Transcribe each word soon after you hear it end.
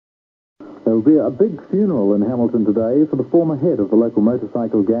There will be a big funeral in Hamilton today for the former head of the local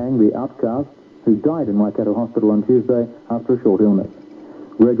motorcycle gang, the Outcasts, who died in Waikato Hospital on Tuesday after a short illness.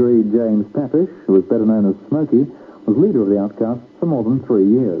 Gregory James Papesch, who was better known as Smokey, was leader of the Outcasts for more than 3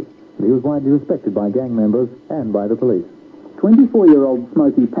 years. He was widely respected by gang members and by the police. 24-year-old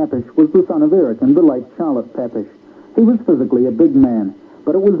Smokey Papesch was the son of Eric and the late Charlotte Papesch. He was physically a big man,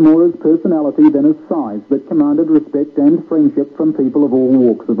 but it was more his personality than his size that commanded respect and friendship from people of all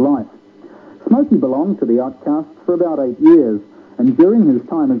walks of life. Smokey belonged to the Outcasts for about 8 years, and during his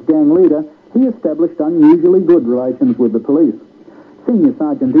time as gang leader, he established unusually good relations with the police. Senior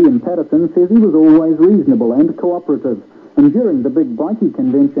Sergeant Ian Patterson says he was always reasonable and cooperative, and during the big bikie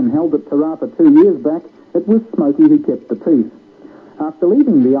convention held at Tarapa 2 years back, it was Smokey who kept the peace. After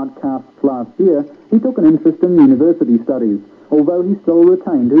leaving the Outcasts last year, he took an interest in university studies, although he still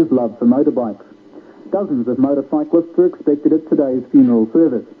retained his love for motorbikes. Dozens of motorcyclists are expected at today's funeral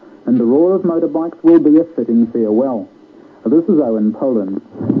service, and the roar of motorbikes will be a fitting farewell. This is Owen Poland.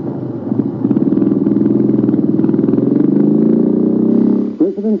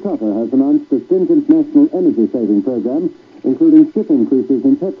 President Carter has announced a stringent national energy-saving program, including steep increases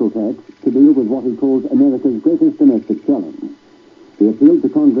in petrol tax to deal with what he calls America's greatest domestic challenge. He appealed to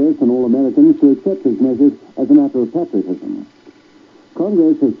Congress and all Americans to accept his measures as a matter of patriotism.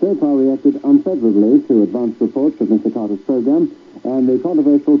 Congress has so far reacted unfavorably to advance reports of Mr. Carter's program, and the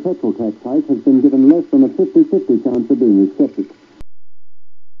controversial petrol tax hike has been given less than a 50-50 chance of being accepted.